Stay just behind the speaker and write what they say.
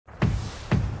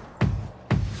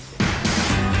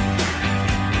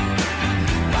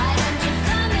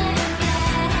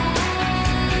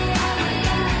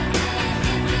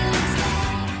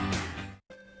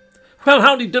Well,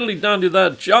 howdy diddly dandy there,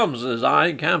 chums, as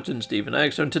I, Captain Stephen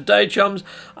X, and today, chums,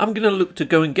 I'm going to look to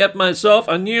go and get myself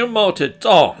a new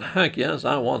Multitool. Heck yes,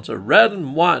 I want a red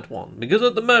and white one, because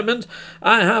at the moment,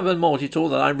 I have a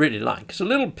Multitool that I really like. It's a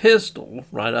little pistol,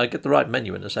 right, I'll get the right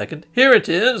menu in a second. Here it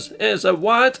is, it's a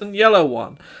white and yellow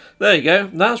one. There you go,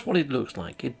 that's what it looks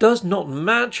like. It does not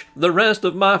match the rest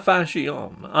of my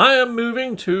fashion. I am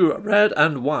moving to red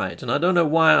and white, and I don't know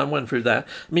why I went through that.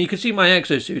 I mean, you can see my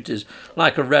exosuit is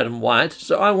like a red and white,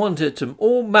 so I want it to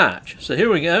all match. So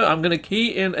here we go, I'm going to key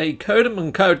in a codem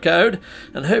and code,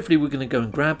 and hopefully we're going to go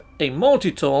and grab a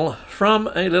Multitool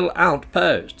from a little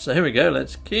outpost. So here we go,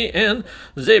 let's key in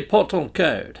the portal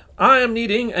code. I am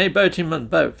needing a boatman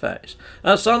boat face,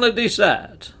 a solidly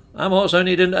set. I'm also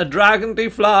needing a dragonly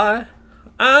fly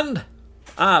and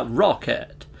a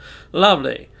rocket.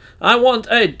 Lovely. I want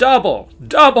a double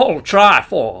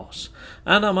Triforce.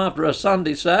 And I'm after a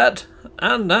Sunday set,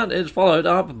 and that is followed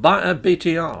up by a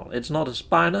BTR. It's not a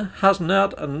spider, has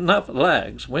not enough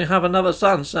legs. We have another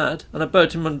sunset and a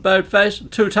boatman boat face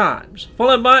 2 times,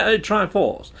 followed by a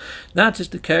Triforce. That is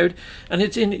the code, and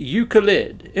it's in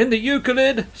Euclid. In the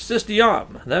Euclid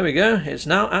system. There we go. It's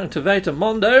now activated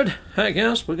mondoed. Heck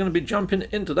yes, we're going to be jumping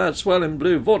into that swelling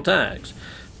blue vortex.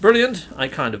 Brilliant. I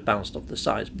kind of bounced off the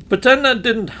sides. Pretend that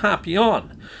didn't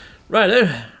happen.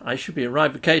 Righto, I should be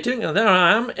arrivacating, and there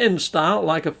I am, in style,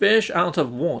 like a fish out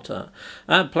of water.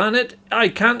 Planet, I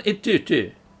can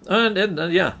it.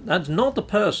 And yeah, that's not the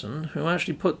person who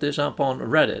actually put this up on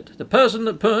Reddit. The person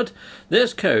that put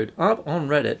this code up on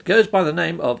Reddit goes by the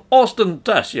name of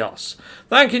Ostentatious.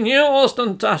 Thanking you,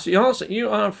 Ostentatious. You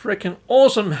are freaking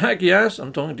awesome. Heck yes,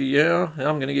 I'm talking to you.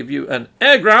 I'm going to give you an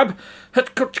air grab.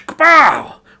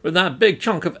 With that big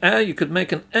chunk of air, you could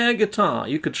make an air guitar.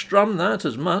 You could strum that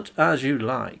as much as you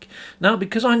like. Now,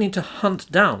 because I need to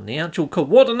hunt down the actual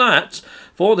coordinates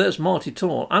for this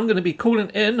Multitool, I'm going to be calling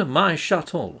in my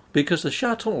shuttle, because the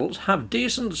shuttles have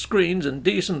decent screens and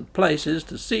decent places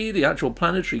to see the actual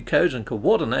planetary codes and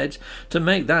coordinates to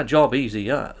make that job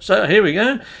easier. So here we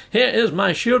go. Here is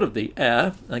my shield of the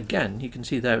air. Again, you can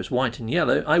see there it's white and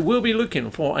yellow. I will be looking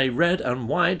for a red and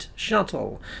white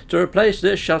shuttle to replace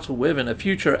this shuttle with in a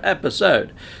future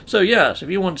episode. So yes, if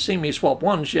you want to see me swap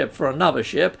one ship for another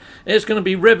ship, it's going to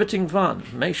be riveting fun.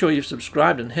 Make sure you've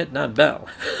subscribed and hit that bell.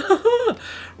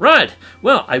 Right,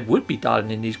 well, I would be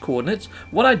dialing in these coordinates.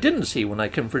 What I didn't see when I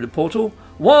came through the portal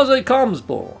was a comms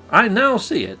ball. I now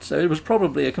see it, so it was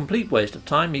probably a complete waste of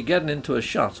time me getting into a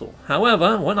shuttle.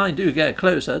 However, when I do get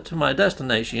closer to my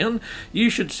destination, you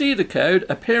should see the code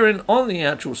appearing on the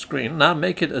actual screen, and I'll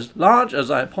make it as large as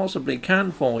I possibly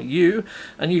can for you,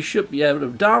 and you should be able to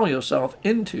dial yourself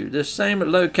into this same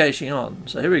location.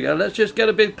 So here we go, let's just get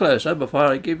a bit closer before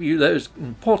I give you those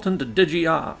important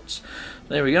digi-arts.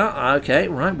 There we go. Okay,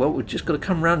 right, well, we've just got to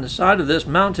come around the side of this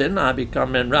mountain. I'll be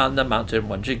coming round the mountain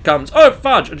when she comes. Oh,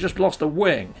 fudge! I just lost a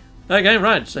wing. Okay,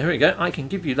 right, so here we go. I can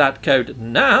give you that code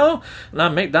now, and I'll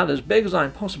make that as big as I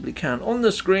possibly can on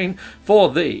the screen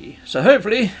for thee. So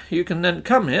hopefully you can then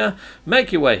come here,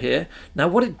 make your way here. Now,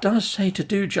 what it does say to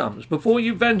do, chums, before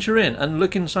you venture in and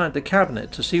look inside the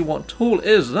cabinet to see what tool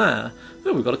is there.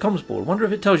 Oh, we've got a comms board. Wonder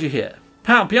if it tells you here.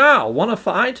 Pow, pow! Wanna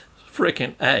fight?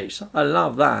 Freaking ace. I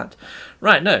love that.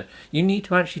 Right, no, you need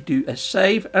to actually do a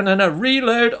save and then a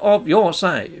reload of your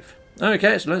save.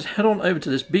 Okay, so let's head on over to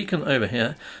this beacon over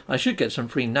here. I should get some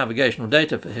free navigational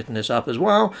data for hitting this up as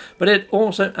well, but it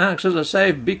also acts as a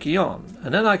save beacon.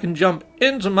 And then I can jump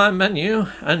into my menu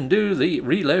and do the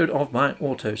reload of my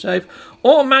autosave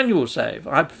or manual save.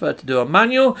 I prefer to do a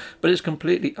manual, but it's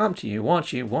completely up to you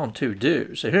what you want to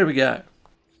do. So here we go.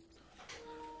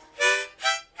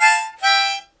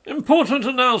 Important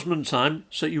announcement time.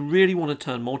 So you really want to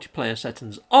turn multiplayer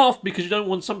settings off because you don't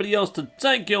want somebody else to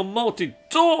take your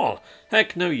Multitool.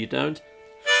 Heck no you don't.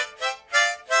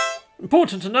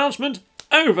 Important announcement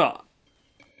over.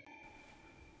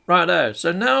 Righto,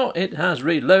 so now it has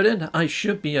reloaded. I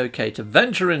should be okay to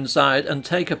venture inside and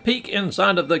take a peek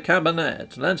inside of the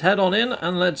cabinet. Let's head on in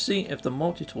and let's see if the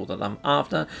Multitool that I'm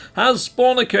after has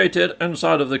spawnicated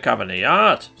inside of the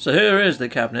cabinet. So here is the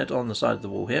cabinet on the side of the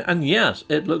wall here, and yes,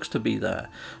 it looks to be there.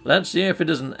 Let's see if it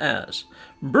is an S.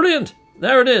 Brilliant!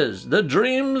 There it is, the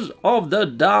Dreams of the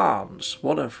Dance.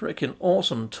 What a freaking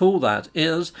awesome tool that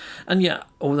is. And yeah,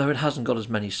 although it hasn't got as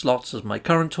many slots as my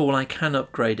current tool, I can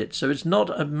upgrade it, so it's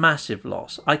not a massive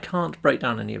loss. I can't break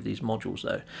down any of these modules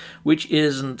though, which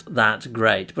isn't that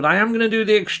great. But I am going to do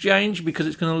the exchange because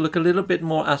it's going to look a little bit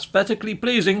more aesthetically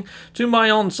pleasing to my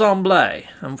ensemble.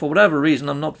 And for whatever reason,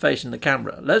 I'm not facing the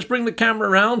camera. Let's bring the camera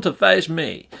around to face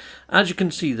me. As you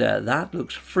can see there, that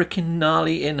looks freaking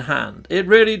gnarly in hand. It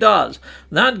really does.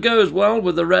 That goes well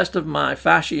with the rest of my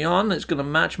fashion. It's going to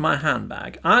match my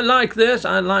handbag. I like this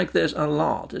a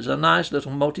lot. It's a nice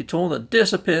little multi-tool that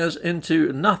disappears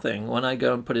into nothing when I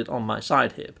go and put it on my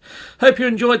side hip. Hope you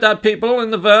enjoyed that, people,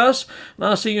 in the verse, and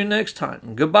I'll see you next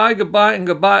time. Goodbye, goodbye, and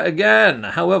goodbye again.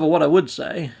 However, what I would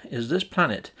say is this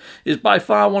planet is by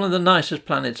far one of the nicest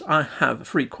planets I have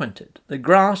frequented. The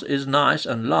grass is nice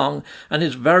and long and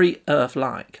is very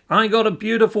Earth-like. I got a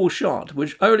beautiful shot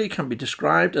which only can be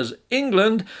described as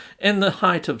England in the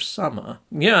height of summer.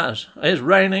 Yes, it's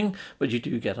raining, but you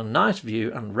do get a nice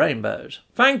view and rainbows.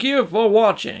 Thank you for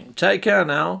watching. Take care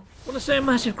now. I want to say a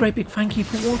massive great big thank you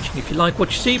for watching. If you like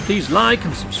what you see, please like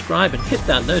and subscribe and hit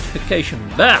that notification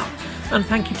bell. And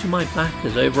thank you to my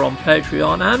backers over on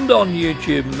Patreon and on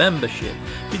YouTube membership.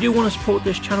 If you do want to support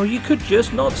this channel, you could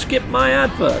just not skip my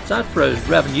adverts. That throws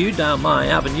revenue down my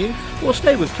avenue. Or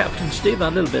stay with Captain Steve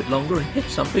a little bit longer and hit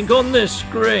something on this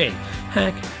screen.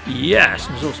 Heck, yes.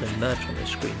 There's also merch on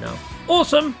this screen now.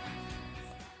 Awesome!